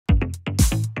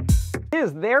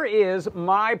There is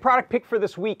my product pick for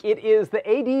this week. It is the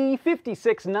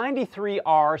AD5693R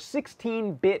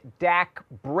 16-bit DAC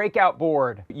Breakout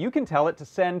board. You can tell it to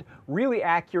send really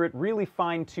accurate, really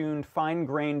fine-tuned,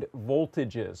 fine-grained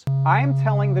voltages. I am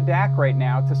telling the DAC right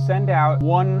now to send out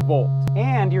 1 volt.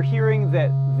 And you're hearing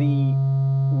that the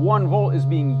 1 volt is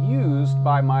being used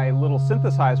by my little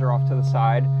synthesizer off to the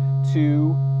side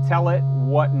to tell it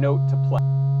what note to play.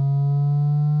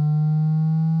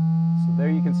 There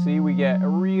you can see we get a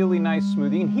really nice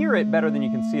smooth. You can hear it better than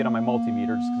you can see it on my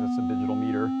multimeter just because it's a digital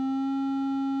meter.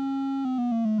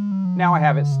 Now I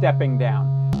have it stepping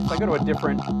down. If I go to a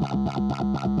different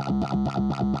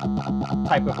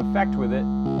type of effect with it,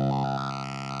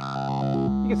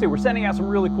 you can see we're sending out some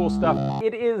really cool stuff.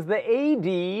 It is the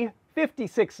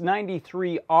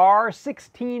AD5693R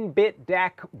 16-bit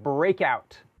DAC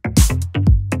Breakout.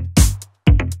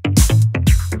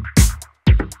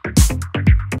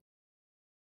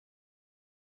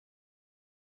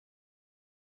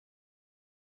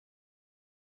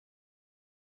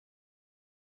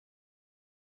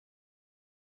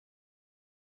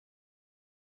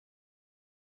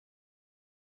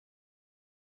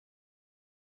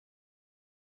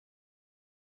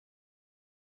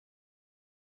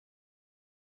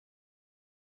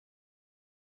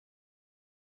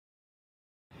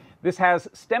 This has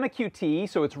stemma QT,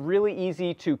 so it's really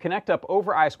easy to connect up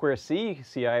over I2C. You can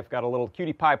see I've got a little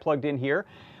cutie pie plugged in here.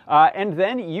 And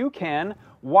then you can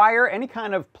wire any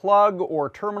kind of plug or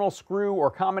terminal screw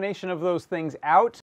or combination of those things out